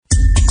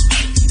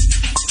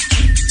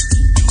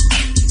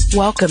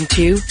Welcome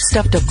to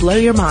Stuff to Blow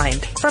Your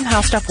Mind from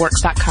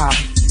HowStuffWorks.com.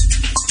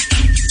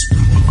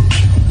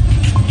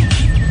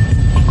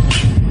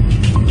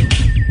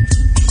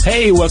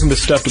 Hey, welcome to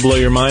Stuff to Blow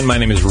Your Mind. My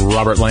name is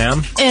Robert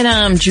Lamb. And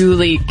I'm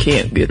Julie.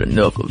 Can't get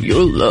enough of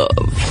your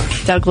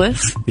love.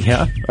 Douglas.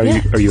 Yeah?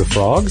 Are you a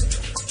frog?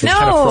 It's no.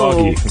 kind of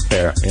froggy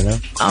there, you know?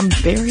 I'm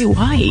Barry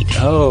White.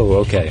 Oh,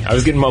 okay. I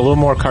was getting a little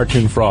more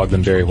cartoon frog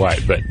than Barry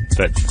White, but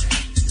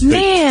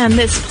Man,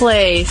 this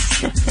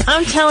place.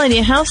 I'm telling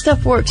you, how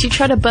stuff works. You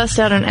try to bust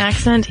out an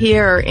accent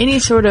here or any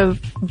sort of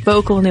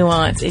vocal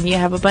nuance, and you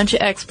have a bunch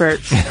of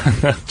experts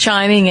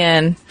chiming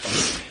in.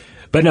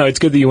 But no, it's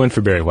good that you went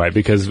for Barry White,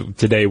 because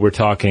today we're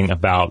talking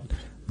about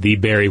the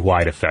Barry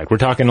White effect. We're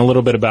talking a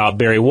little bit about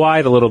Barry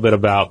White, a little bit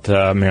about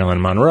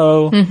Marilyn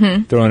Monroe,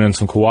 throwing in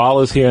some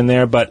koalas here and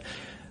there. But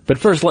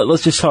first,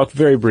 let's just talk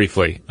very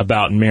briefly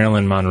about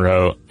Marilyn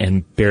Monroe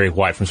and Barry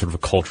White from sort of a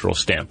cultural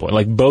standpoint.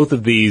 Like, both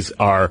of these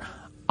are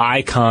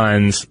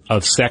icons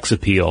of sex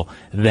appeal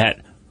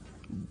that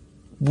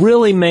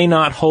really may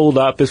not hold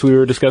up, as we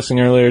were discussing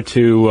earlier,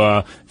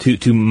 to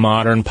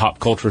modern pop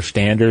culture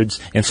standards,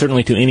 and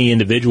certainly to any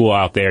individual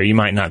out there. You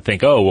might not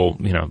think, oh, well,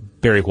 you know,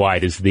 Barry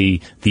White is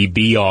the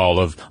be-all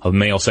of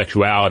male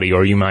sexuality,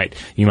 or you might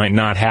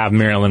not have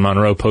Marilyn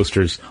Monroe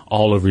posters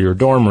all over your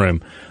dorm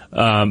room.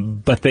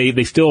 But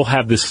they still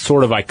have this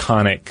sort of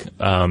iconic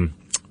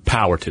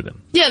power to them.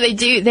 Yeah, they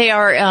do. They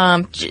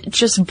are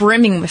just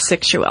brimming with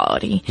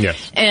sexuality.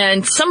 Yes.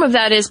 And some of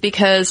that is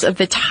because of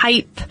the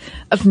type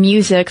of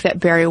music that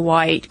Barry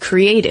White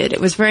created. It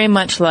was very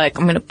much like,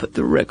 I'm going to put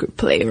the record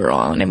player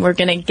on and we're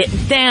going to get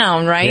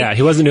down, right? Yeah,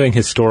 he wasn't doing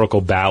historical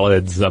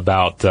ballads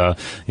about the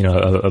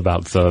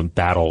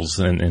battles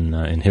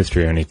in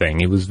history or anything.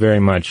 He was very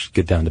much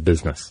get down to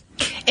business.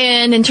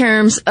 And in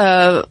terms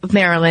of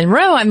Marilyn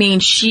Monroe, I mean,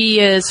 she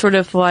is sort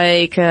of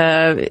like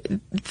a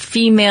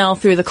female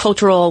through the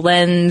cultural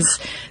lens,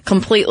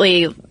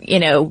 completely,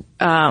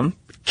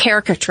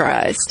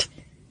 caricaturized.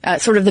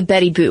 Sort of the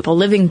Betty Boop, a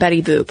living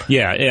Betty Boop.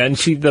 Yeah, and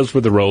those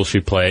were the roles she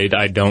played.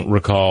 I don't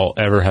recall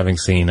ever having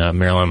seen a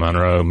Marilyn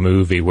Monroe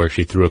movie where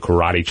she threw a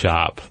karate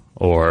chop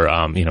or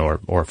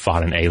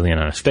fought an alien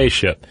on a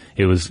spaceship.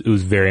 It was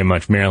very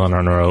much Marilyn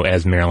Monroe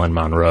as Marilyn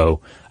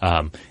Monroe,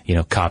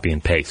 copy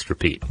and paste,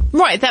 repeat.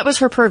 Right, that was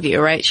her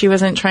purview, right? She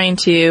wasn't trying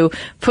to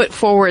put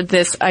forward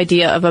this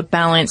idea of a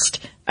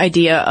balanced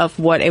idea of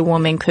what a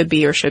woman could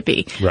be or should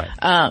be. Right.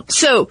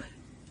 So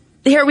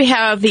here we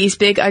have these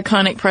big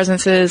iconic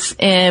presences,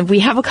 and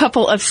we have a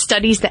couple of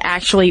studies that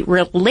actually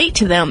relate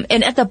to them.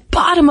 And at the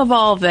bottom of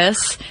all of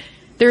this,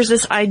 there's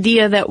this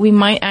idea that we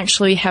might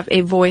actually have a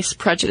voice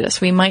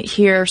prejudice. We might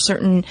hear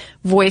certain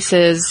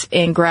voices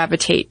and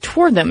gravitate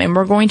toward them, and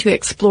we're going to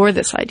explore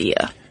this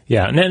idea.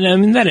 Yeah, and I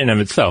mean, that in and of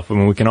itself, I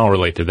mean, we can all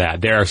relate to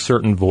that. There are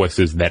certain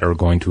voices that are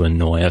going to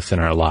annoy us in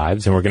our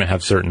lives, and we're going to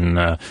have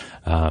certain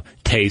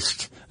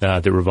tastes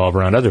that revolve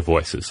around other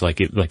voices. Like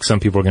some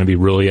people are going to be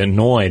really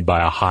annoyed by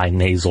a high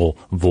nasal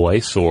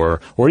voice, or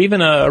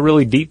even a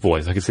really deep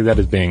voice. I can see that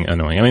as being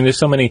annoying. I mean, there's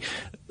so many,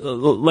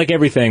 like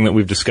everything that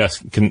we've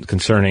discussed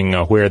concerning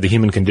where the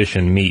human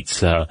condition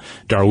meets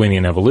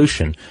Darwinian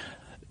evolution.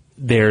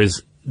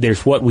 There's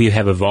what we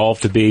have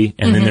evolved to be,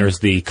 and then there's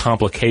the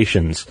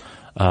complications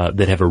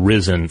that have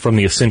arisen from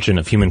the ascension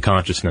of human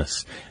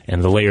consciousness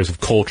and the layers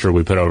of culture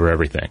we put over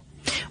everything.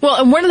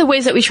 Well, and one of the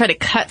ways that we try to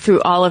cut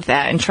through all of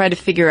that and try to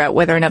figure out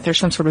whether or not there's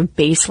some sort of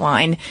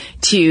baseline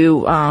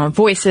to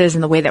voices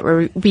and the way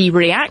that we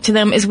react to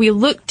them is we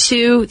look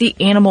to the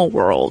animal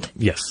world.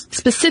 Yes.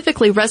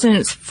 Specifically,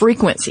 resonance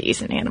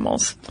frequencies in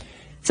animals.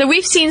 So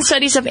we've seen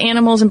studies of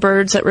animals and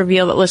birds that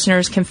reveal that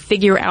listeners can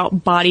figure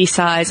out body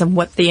size and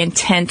what the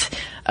intent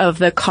of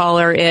the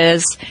caller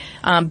is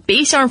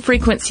based on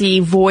frequency,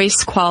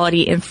 voice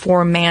quality, and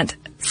formant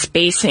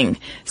spacing.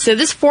 So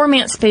this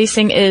formant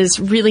spacing is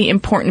really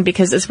important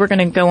because as we're going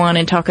to go on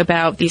and talk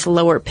about these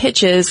lower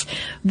pitches,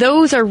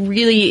 those are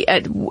really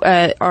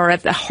are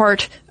at the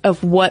heart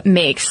of what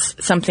makes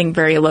something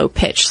very low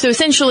pitched. So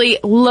essentially,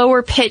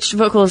 lower pitched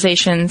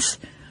vocalizations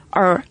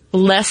are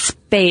less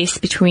space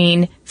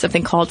between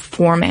something called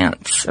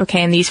formants.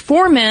 Okay, and these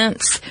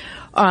formants,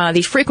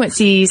 these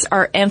frequencies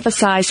are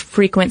emphasized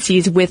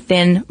frequencies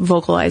within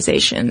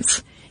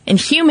vocalizations. In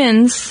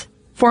humans,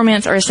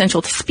 formants are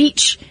essential to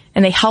speech,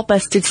 and they help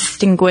us to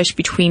distinguish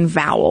between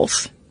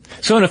vowels.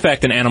 So in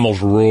effect, an animal's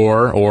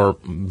roar or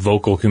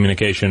vocal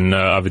communication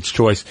of its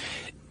choice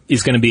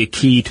is going to be a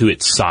key to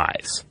its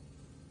size.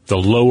 The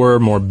lower,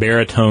 more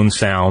baritone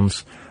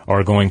sounds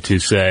are going to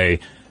say,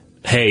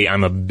 hey,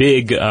 I'm a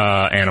big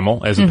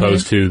animal, as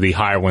opposed to the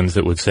higher ones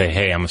that would say,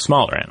 hey, I'm a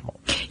smaller animal.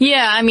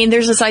 Yeah, I mean,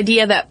 there's this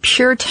idea that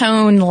pure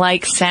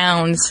tone-like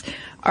sounds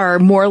are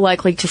more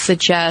likely to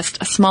suggest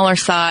a smaller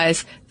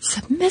size,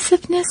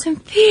 submissiveness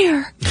and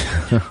fear.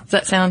 Does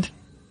that sound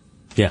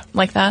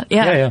like that?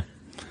 Yeah.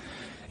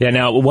 Yeah,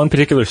 now, one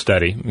particular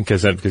study,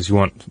 because you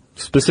want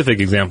specific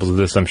examples of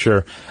this, I'm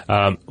sure,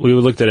 we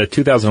looked at a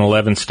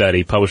 2011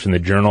 study published in the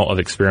Journal of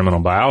Experimental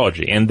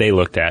Biology, and they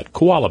looked at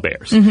koala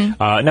bears.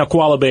 Now,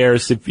 koala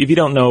bears, if you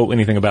don't know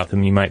anything about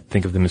them, you might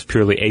think of them as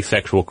purely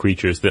asexual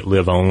creatures that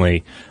live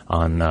only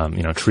on,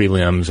 tree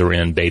limbs or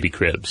in baby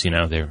cribs.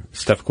 They're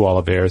stuffed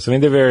koala bears. I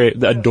mean, they're very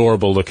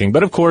adorable looking.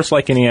 But of course,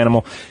 like any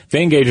animal,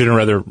 they engage in a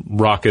rather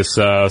raucous,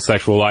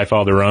 sexual life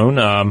all their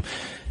own.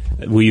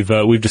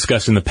 We've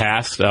discussed in the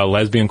past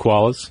lesbian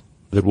koalas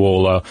that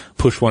will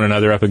push one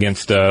another up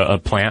against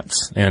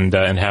plants and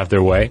have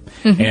their way.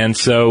 And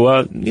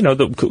so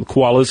the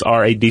koalas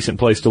are a decent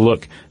place to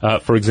look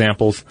for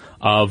examples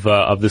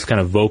of this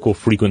kind of vocal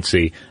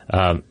frequency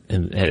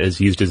as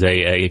used as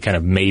a kind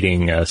of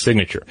mating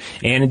signature.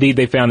 And indeed,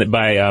 they found that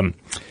by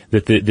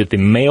that the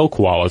male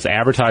koalas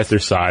advertise their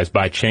size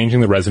by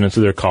changing the resonance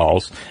of their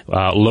calls.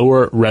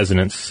 Lower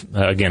resonance,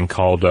 again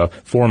called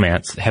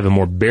formants, have a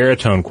more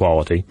baritone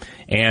quality,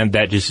 and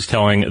that just is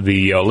telling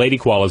the lady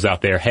koalas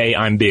out there, hey,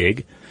 I'm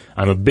big.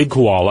 I'm a big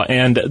koala,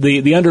 and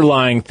the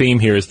underlying theme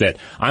here is that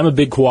I'm a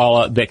big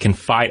koala that can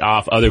fight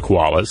off other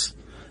koalas.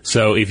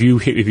 So if you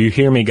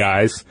hear me,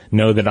 guys,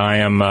 know that I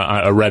am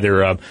a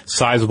rather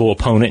sizable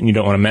opponent, and you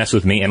don't want to mess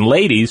with me. And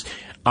ladies,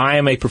 I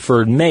am a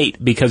preferred mate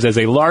because as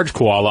a large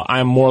koala, I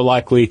am more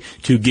likely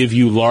to give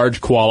you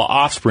large koala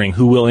offspring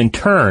who will in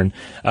turn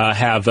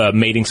have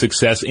mating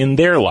success in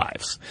their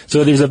lives.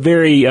 So there's a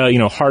very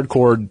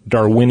hardcore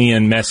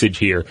Darwinian message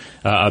here.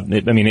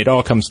 It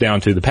all comes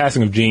down to the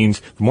passing of genes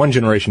from one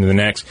generation to the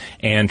next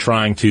and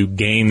trying to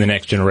gain the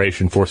next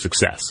generation for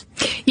success.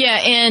 Yeah,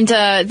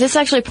 and this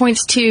actually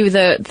points to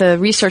the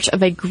research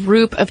of a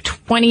group of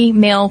 20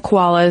 male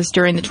koalas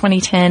during the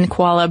 2010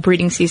 koala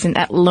breeding season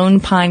at Lone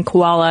Pine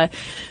Koala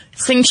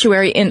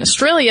Sanctuary in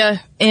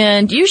Australia.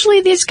 And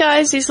usually these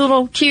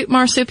little cute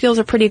marsupials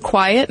are pretty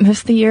quiet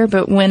most of the year,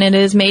 but when it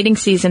is mating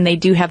season, they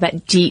do have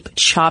that deep,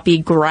 choppy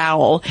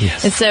growl.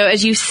 Yes. And so,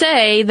 as you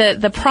say,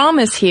 the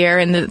promise here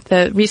and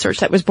the research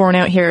that was borne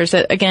out here is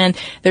that, again,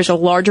 there's a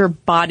larger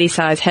body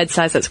size, head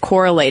size that's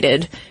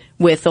correlated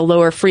with the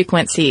lower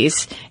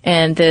frequencies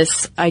and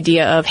this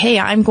idea of, hey,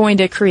 I'm going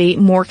to create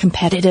more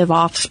competitive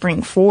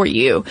offspring for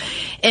you.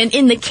 And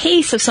in the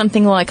case of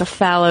something like a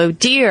fallow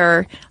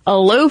deer, a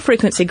low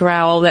frequency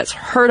growl that's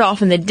heard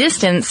off in the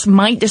distance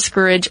might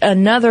discourage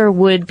another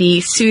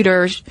would-be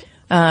suitor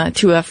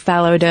to a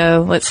fallow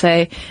doe, let's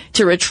say,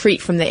 to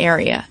retreat from the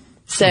area.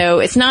 So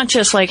it's not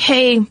just like,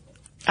 hey,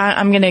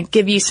 I'm going to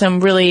give you some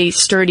really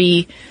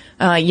sturdy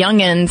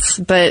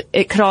youngins, but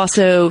it could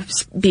also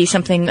be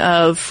something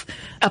of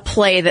a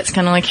play that's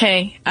kind of like,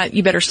 hey,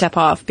 you better step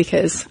off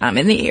because I'm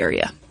in the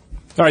area.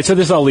 All right, so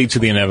this all leads to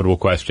the inevitable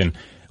question: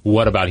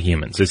 what about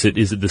humans? Is it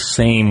the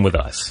same with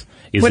us?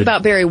 What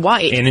about Barry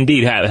White? And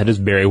indeed, how does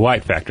Barry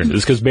White factor into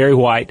this? Because Barry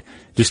White,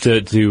 just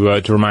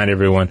to remind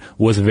everyone,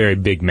 was a very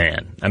big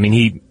man. I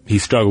mean, he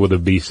struggled with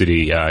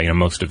obesity,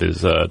 most of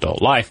his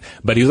adult life,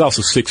 but he was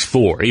also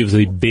 6'4". He was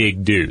a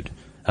big dude,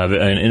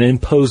 an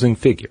imposing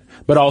figure,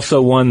 but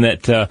also one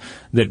that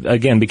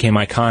again became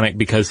iconic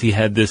because he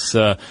had this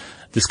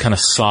kind of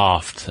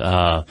soft,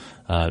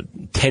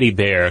 teddy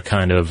bear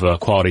kind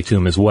of quality to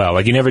him as well.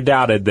 Like, you never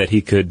doubted that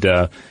he could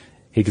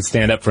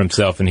stand up for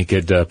himself and he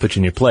could put you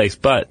in your place,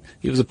 but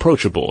he was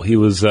approachable. He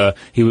was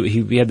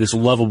he had this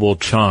lovable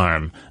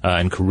charm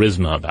and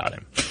charisma about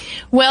him.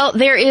 Well,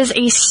 there is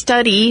a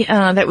study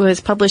that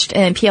was published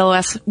in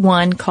PLOS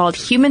One called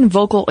Human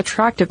Vocal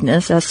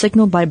Attractiveness as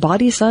Signaled by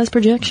Body Size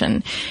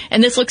Projection.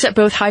 And this looks at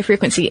both high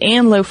frequency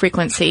and low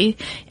frequency.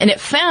 And it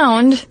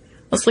found,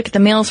 let's look at the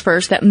males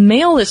first, that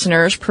male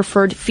listeners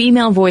preferred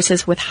female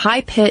voices with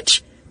high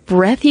pitch,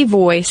 breathy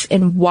voice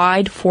and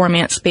wide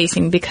formant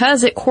spacing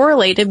because it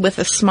correlated with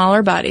a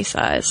smaller body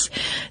size.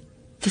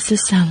 Does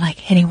this sound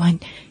like anyone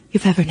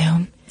you've ever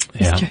known?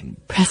 Yeah. Mr.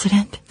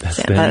 President? That's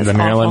the Marilyn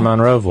awful.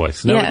 Monroe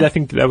voice. No, yeah. I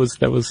think that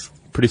was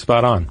pretty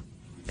spot on.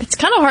 It's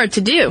kind of hard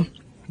to do.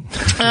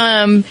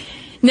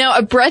 Now,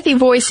 a breathy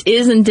voice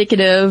is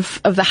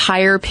indicative of the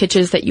higher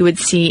pitches that you would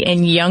see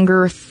in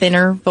younger,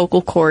 thinner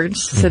vocal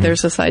cords. So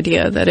there's this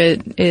idea that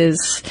it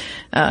is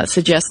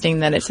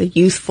suggesting that it's a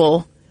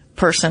youthful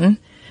person.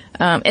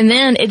 And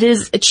then it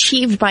is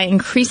achieved by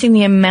increasing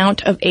the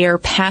amount of air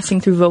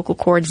passing through vocal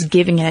cords,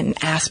 giving it an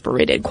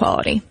aspirated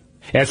quality.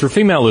 As for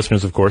female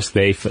listeners, of course,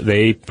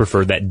 they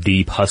prefer that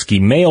deep, husky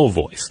male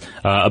voice.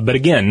 But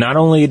again, not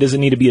only does it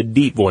need to be a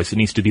deep voice, it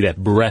needs to be that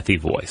breathy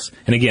voice.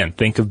 And again,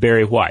 think of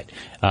Barry White.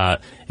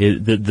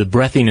 The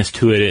breathiness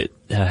to it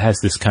has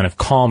this kind of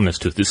calmness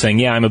to it. It's saying,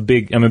 yeah, I'm a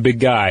big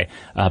guy,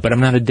 but I'm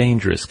not a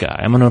dangerous guy.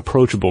 I'm an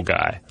approachable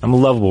guy. I'm a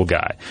lovable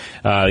guy.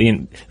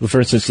 For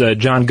instance,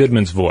 John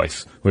Goodman's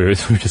voice, we were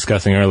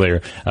discussing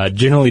earlier,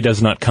 generally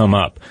does not come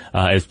up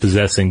as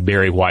possessing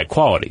Barry White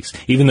qualities.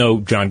 Even though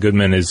John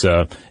Goodman is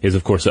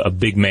of course a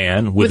big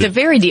man with a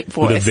very deep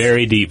voice. With a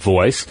very deep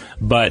voice,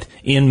 but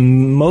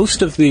in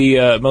most of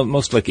the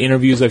most like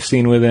interviews I've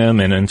seen with him,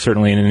 and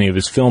certainly in any of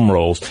his film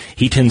roles,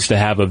 he tends to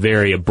have a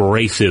very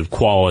abrasive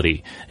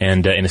quality and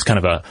and it's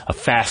kind of a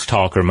fast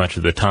talker much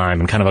of the time,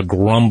 and kind of a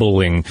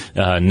grumbling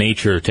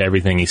nature to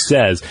everything he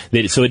says.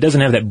 So it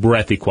doesn't have that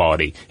breathy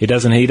quality. He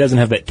doesn't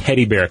have that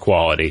teddy bear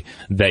quality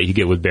that you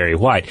get with Barry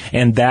White,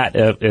 and that,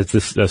 as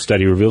this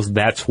study reveals,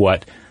 that's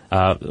what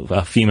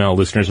female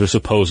listeners are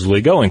supposedly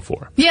going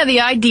for. Yeah,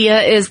 the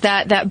idea is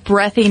that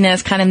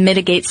breathiness kind of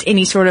mitigates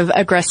any sort of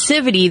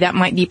aggressivity that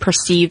might be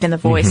perceived in the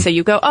voice. So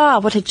you go,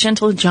 what a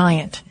gentle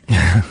giant.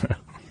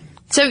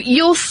 So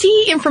you'll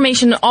see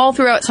information all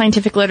throughout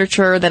scientific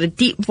literature that a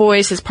deep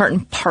voice is part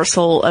and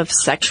parcel of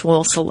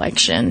sexual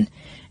selection,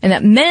 and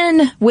that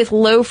men with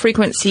low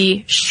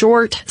frequency,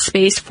 short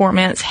spaced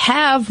formats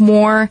have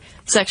more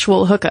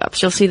sexual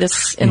hookups. You'll see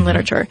this in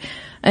literature.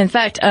 In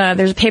fact,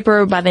 there's a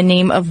paper by the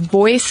name of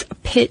Voice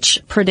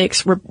Pitch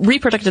Predicts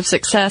Reproductive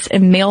Success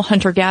in Male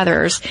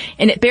Hunter-Gatherers,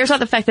 and it bears out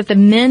the fact that the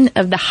men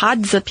of the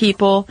Hadza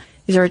people,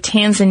 these are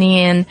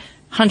Tanzanian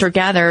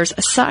hunter-gatherers,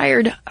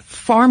 sired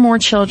far more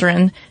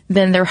children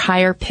than their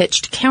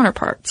higher-pitched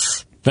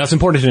counterparts. Now, it's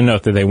important to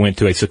note that they went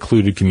to a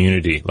secluded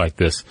community like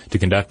this to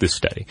conduct this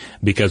study,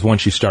 because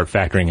once you start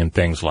factoring in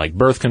things like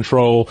birth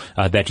control,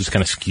 that just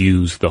kind of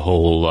skews the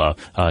whole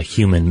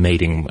human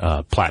mating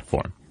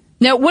platform.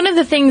 Now, one of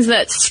the things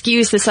that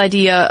skews this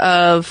idea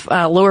of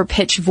lower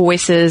pitch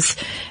voices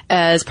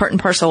as part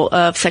and parcel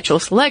of sexual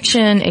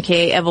selection,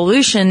 aka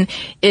evolution,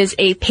 is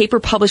a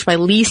paper published by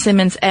Lee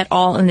Simmons et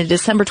al. In the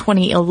December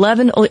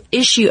 2011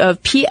 issue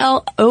of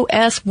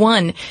PLOS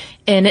One.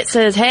 And it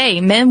says, hey,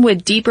 men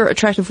with deeper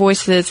attractive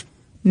voices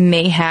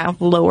may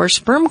have lower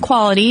sperm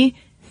quality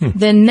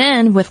than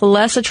men with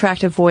less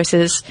attractive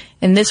voices.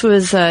 And this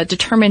was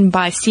determined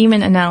by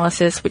semen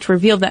analysis, which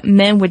revealed that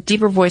men with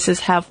deeper voices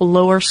have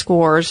lower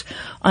scores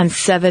on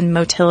 7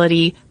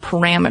 motility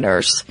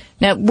parameters.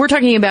 Now, we're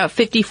talking about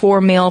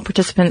 54 male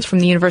participants from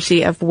the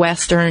University of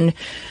Western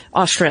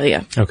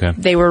Australia. Okay.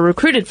 They were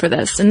recruited for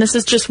this, and this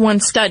is just one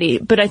study.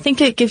 But I think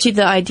it gives you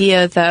the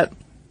idea that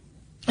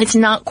it's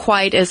not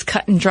quite as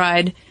cut and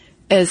dried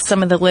as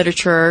some of the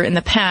literature in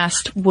the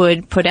past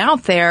would put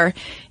out there.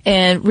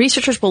 And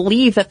researchers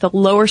believe that the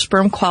lower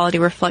sperm quality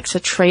reflects a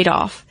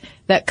trade-off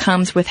that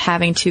comes with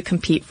having to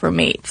compete for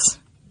mates.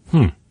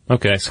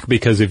 Okay. So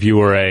because if you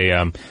were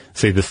a,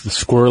 say, the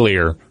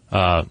squirrelier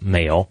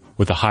male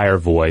with a higher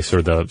voice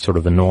or the sort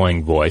of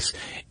annoying voice,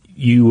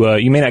 you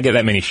may not get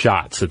that many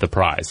shots at the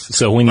prize.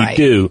 So when you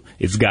do,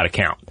 it's got to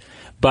count.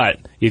 But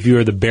if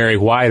you're the Barry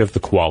White of the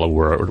koala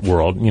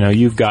world,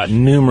 you've got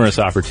numerous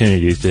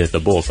opportunities to hit the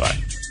bullseye.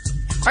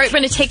 All right, we're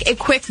going to take a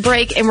quick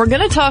break, and we're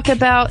going to talk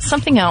about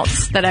something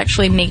else that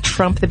actually may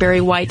trump the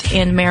Barry White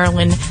and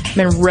Marilyn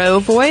Monroe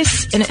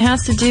voice, and it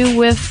has to do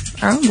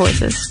with our own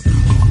voices.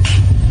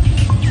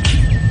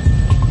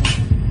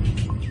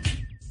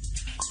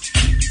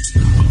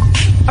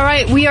 All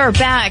right, we are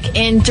back,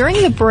 and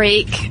during the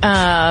break,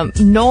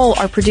 Noel,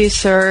 our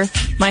producer,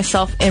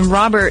 myself, and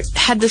Robert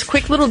had this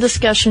quick little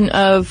discussion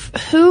of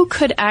who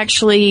could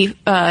actually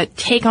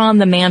take on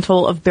the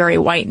mantle of Barry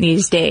White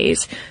these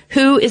days.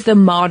 Who is the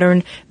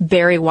modern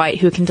Barry White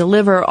who can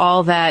deliver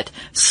all that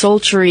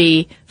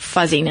sultry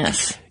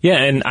fuzziness? Yeah,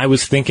 and I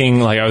was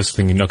thinking,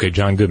 okay,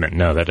 John Goodman.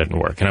 No, that didn't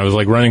work. And I was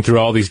running through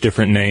all these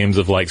different names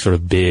of sort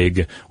of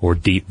big or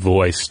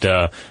deep-voiced,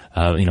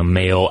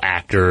 male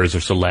actors or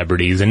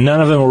celebrities, and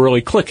none of them were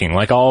really clicking.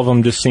 All of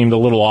them just seemed a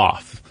little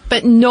off.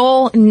 But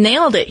Noel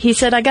nailed it. He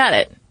said, I got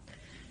it.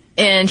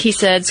 And he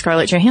said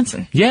Scarlett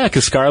Johansson. Yeah,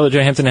 because Scarlett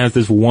Johansson has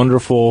this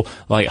wonderful,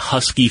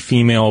 husky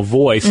female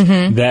voice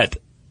that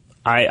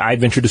I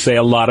venture to say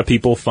a lot of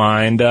people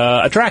find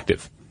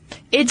attractive.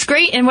 It's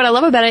great, and what I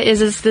love about it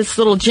is this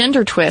little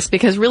gender twist,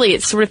 because really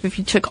it's sort of if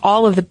you took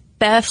all of the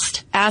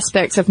best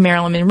aspects of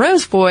Marilyn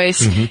Monroe's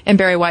voice and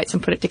Barry White's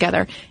and put it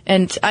together.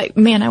 And I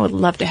would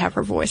love to have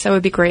her voice. That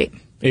would be great.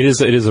 It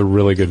is a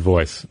really good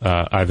voice.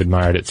 I've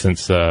admired it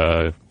since,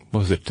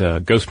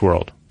 Ghost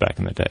World back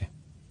in the day.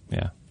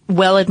 Yeah.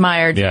 Well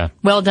admired. Yeah.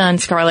 Well done,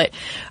 Scarlett.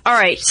 All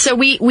right. So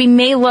we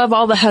may love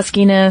all the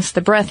huskiness,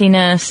 the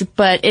breathiness,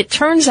 but it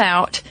turns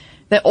out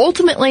that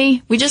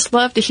ultimately we just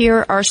love to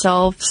hear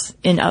ourselves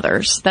in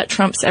others. That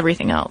trumps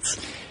everything else.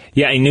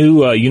 Yeah, a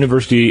new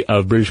University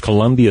of British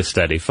Columbia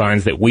study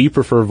finds that we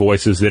prefer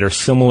voices that are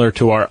similar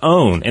to our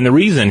own. And the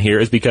reason here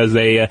is because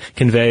they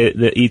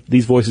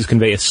these voices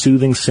convey a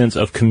soothing sense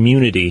of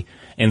community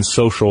and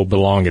social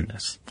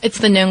belongingness. It's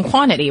the known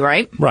quantity,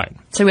 right? Right.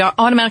 So we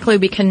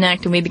automatically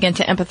connect and we begin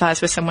to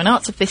empathize with someone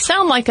else if they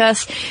sound like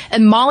us.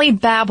 And Molly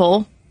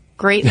Babel,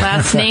 great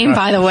last name,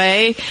 by the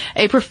way,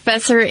 a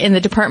professor in the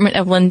Department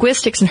of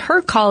Linguistics, and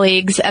her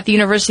colleagues at the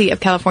University of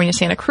California,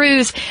 Santa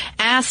Cruz,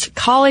 asked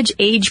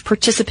college-age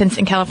participants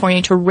in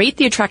California to rate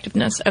the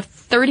attractiveness of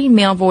 30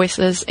 male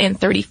voices and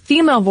 30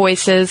 female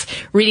voices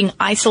reading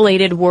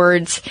isolated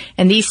words,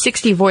 and these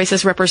 60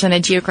 voices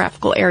represented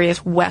geographical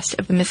areas west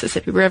of the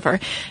Mississippi River.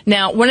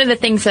 Now, one of the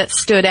things that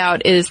stood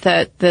out is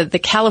that the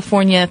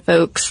California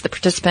folks, the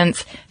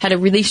participants, had a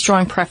really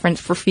strong preference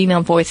for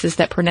female voices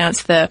that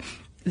pronounced the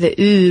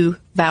oo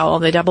vowel,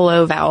 the double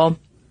O vowel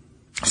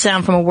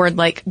sound from a word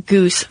like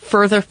goose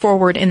further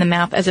forward in the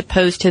mouth as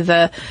opposed to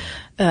the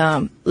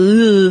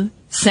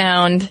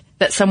sound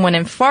that someone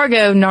in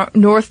Fargo,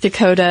 North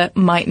Dakota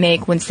might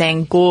make when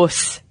saying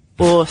goose.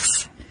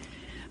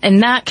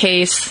 In that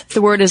case,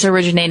 the word is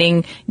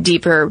originating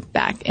deeper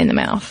back in the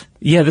mouth.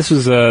 Yeah, this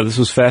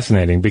was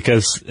fascinating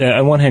because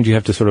on one hand you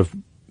have to sort of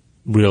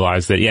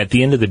realize that at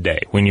the end of the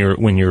day, when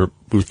you're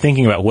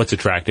thinking about what's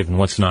attractive and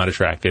what's not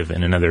attractive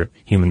in another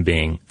human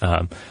being,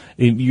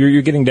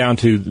 you're getting down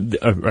to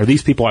are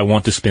these people I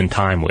want to spend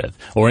time with,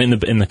 or in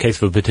the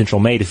case of a potential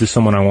mate, is this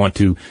someone I want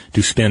to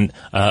spend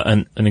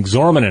an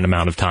exorbitant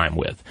amount of time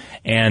with,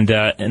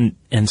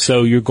 and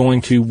so you're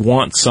going to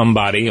want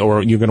somebody,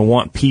 or you're going to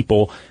want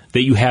people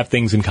that you have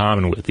things in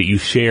common with, that you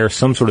share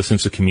some sort of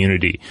sense of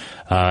community.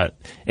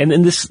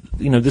 And this,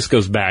 this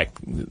goes back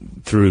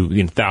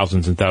through,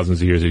 thousands and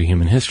thousands of years of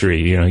human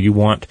history.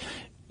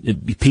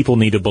 People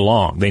need to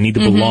belong. They need to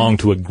belong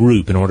to a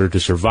group in order to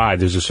survive.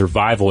 There's a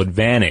survival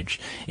advantage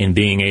in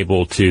being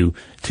able to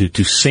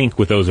sync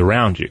with those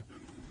around you.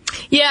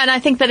 Yeah, and I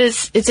think that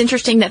it's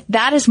interesting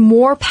that is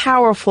more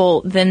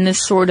powerful than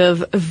this sort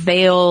of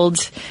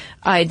veiled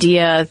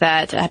idea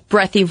that a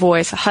breathy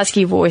voice, a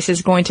husky voice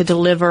is going to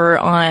deliver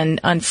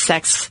on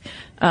sex.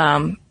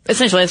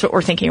 Essentially, that's what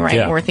we're thinking, right?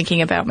 Yeah. When we're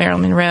thinking about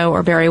Marilyn Monroe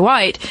or Barry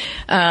White.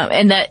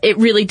 And that it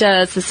really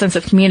does, the sense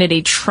of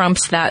community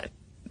trumps that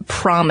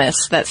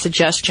promise, that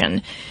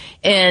suggestion.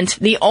 And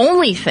the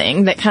only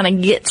thing that kind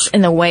of gets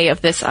in the way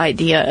of this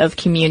idea of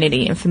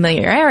community and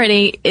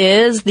familiarity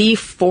is the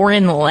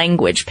foreign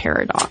language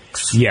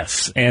paradox.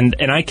 Yes, and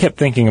I kept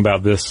thinking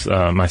about this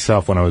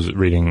myself when I was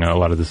reading a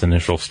lot of this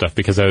initial stuff,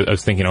 because I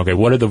was thinking, okay,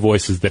 what are the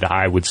voices that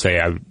I would say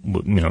I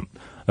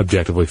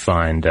objectively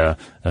find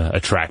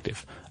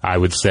attractive? I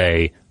would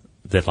say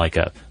that like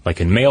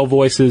in male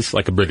voices,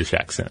 like a British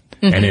accent,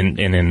 and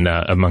in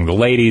among the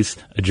ladies,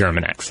 a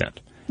German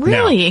accent.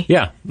 Really? Now,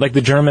 yeah, like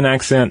the German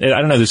accent. I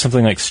don't know. There's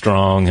something like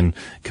strong and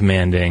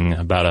commanding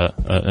about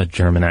a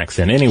German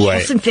accent.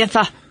 Anyway,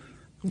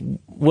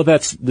 well,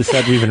 that's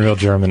even real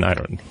German. I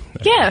don't.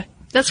 Yeah,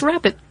 that's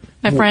rapid,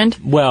 my friend.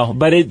 Well,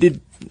 but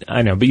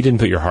I know, but you didn't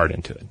put your heart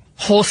into it.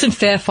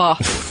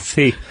 Hosenpfeffer.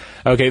 See,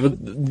 okay,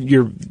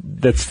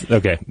 that's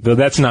okay.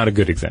 That's not a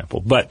good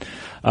example, but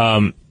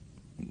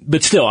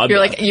still,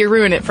 you're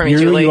ruining it for me,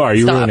 Julie. You are.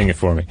 You're Stop. ruining it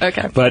for me.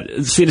 Okay.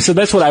 But see, so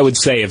that's what I would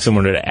say if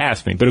someone were to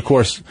ask me. But of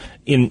course,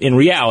 in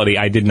reality,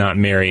 I did not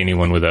marry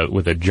anyone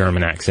with a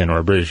German accent or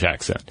a British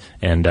accent,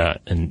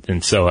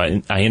 and so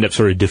I end up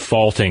sort of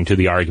defaulting to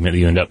the argument that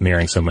you end up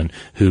marrying someone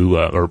who,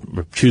 or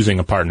choosing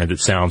a partner that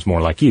sounds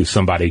more like you,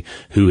 somebody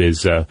who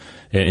is,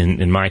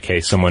 in my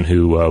case, someone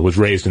who was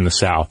raised in the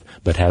South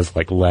but has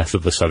like less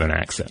of a Southern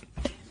accent.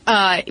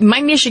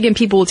 My Michigan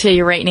people will tell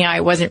you right now I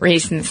wasn't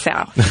raised in the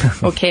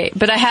South. Okay.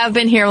 But I have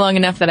been here long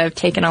enough that I've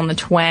taken on the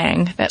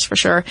twang. That's for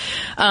sure.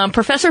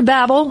 Professor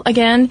Babel,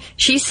 again,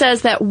 she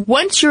says that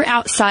once you're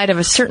outside of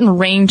a certain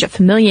range of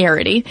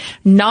familiarity,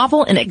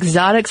 novel and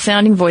exotic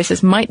sounding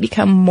voices might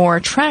become more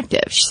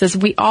attractive. She says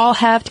we all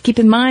have to keep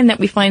in mind that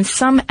we find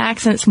some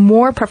accents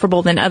more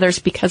preferable than others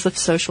because of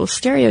social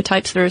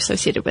stereotypes that are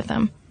associated with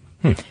them.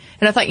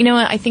 And I thought, you know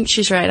what, I think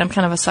she's right. I'm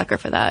kind of a sucker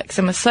for that. Because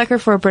I'm a sucker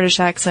for a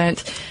British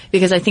accent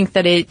because I think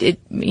that it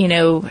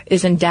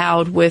is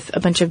endowed with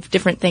a bunch of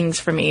different things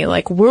for me,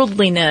 like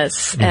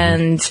worldliness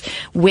and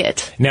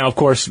wit. Now, of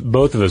course,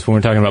 both of us, when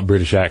we're talking about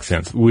British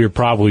accents, we're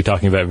probably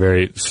talking about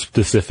very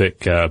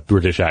specific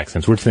British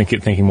accents. We're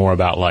thinking more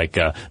about like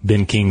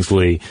Ben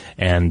Kingsley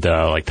and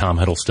like Tom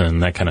Hiddleston,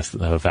 that kind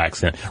of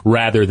accent,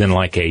 rather than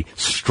like a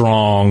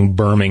strong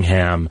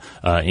Birmingham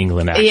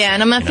England accent. Yeah,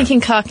 and I'm not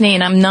thinking Cockney,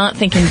 and I'm not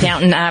thinking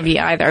Downton Abbey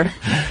either.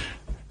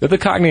 But the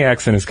Cockney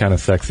accent is kind of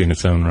sexy in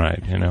its own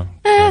right,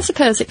 I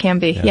suppose it can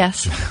be, yeah.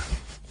 yes.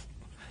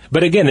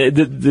 But again,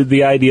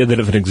 the idea that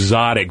of an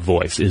exotic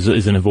voice is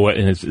a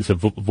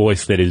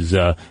voice that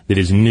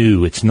is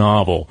new, it's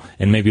novel,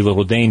 and maybe a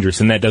little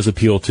dangerous, and that does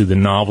appeal to the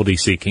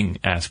novelty-seeking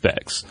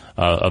aspects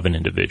of an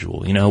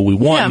individual. We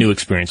want new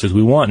experiences,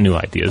 we want new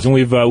ideas, and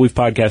we've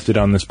podcasted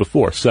on this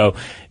before. So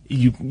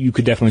you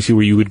could definitely see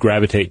where you would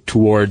gravitate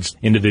towards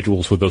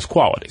individuals with those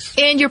qualities.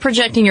 And you're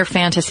projecting your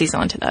fantasies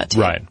onto that, too.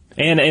 Right.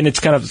 And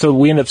it's kind of, so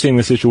we end up seeing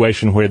the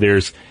situation where there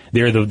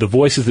are the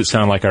voices that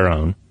sound like our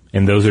own,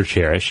 and those are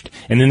cherished.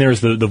 And then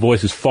there's the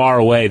voices far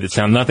away that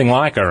sound nothing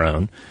like our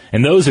own,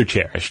 and those are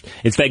cherished.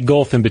 It's that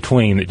gulf in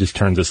between that just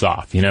turns us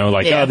off,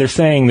 oh, they're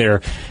saying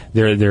their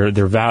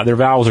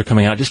vowels are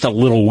coming out just a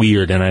little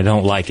weird, and I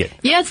don't like it.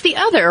 Yeah, it's the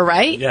other,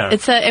 right? Yeah.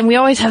 And we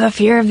always have a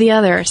fear of the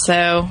other,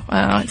 so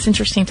it's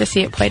interesting to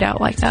see it played out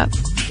like that.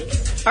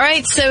 All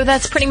right, so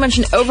that's pretty much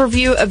an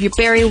overview of your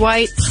Barry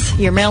Whites,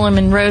 your Marilyn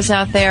Monroes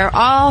out there.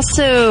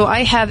 Also,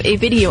 I have a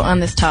video on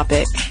this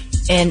topic.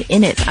 And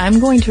in it, I'm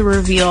going to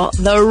reveal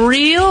the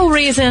real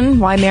reason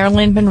why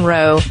Marilyn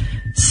Monroe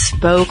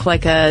spoke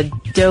like a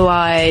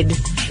doe-eyed,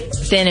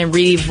 thin and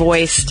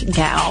reedy-voiced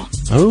gal.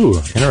 Oh,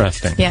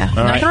 interesting. Yeah. I'm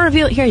not going to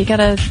reveal it here. You got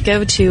to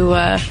go to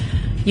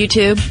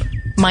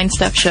YouTube, Mind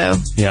Stuff Show.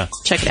 Yeah.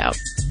 Check it out.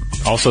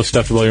 Also,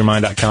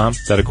 StuffToBlowYourMind.com.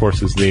 That, of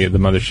course, is the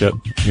mothership.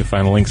 You'll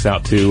find links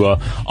out to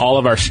all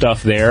of our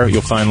stuff there.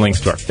 You'll find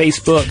links to our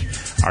Facebook,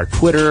 our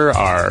Twitter,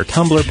 our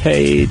Tumblr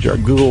page, our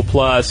Google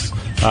Plus.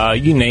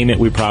 You name it,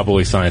 we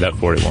probably signed up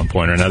for it at one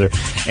point or another.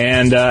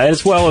 And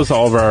as well as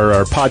all of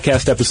our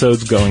podcast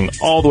episodes going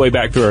all the way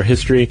back through our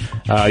history.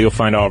 You'll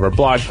find all of our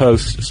blog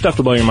posts,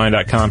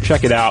 stufftoblowyourmind.com.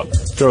 Check it out.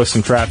 Throw us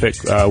some traffic.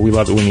 We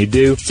love it when you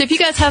do. So if you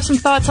guys have some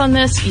thoughts on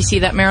this, you see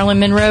that Marilyn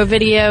Monroe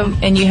video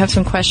and you have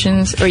some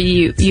questions, or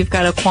you've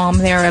got a qualm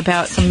there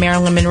about some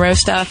Marilyn Monroe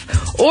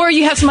stuff, or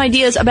you have some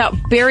ideas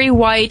about Barry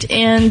White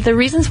and the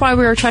reasons why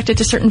we're attracted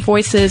to certain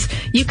voices,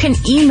 you can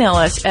email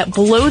us at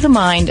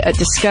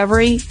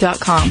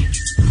blowthemind@discovery.com.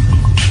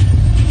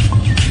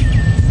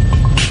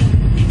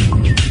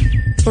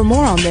 For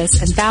more on this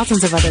and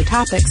thousands of other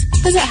topics,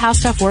 visit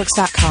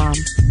howstuffworks.com.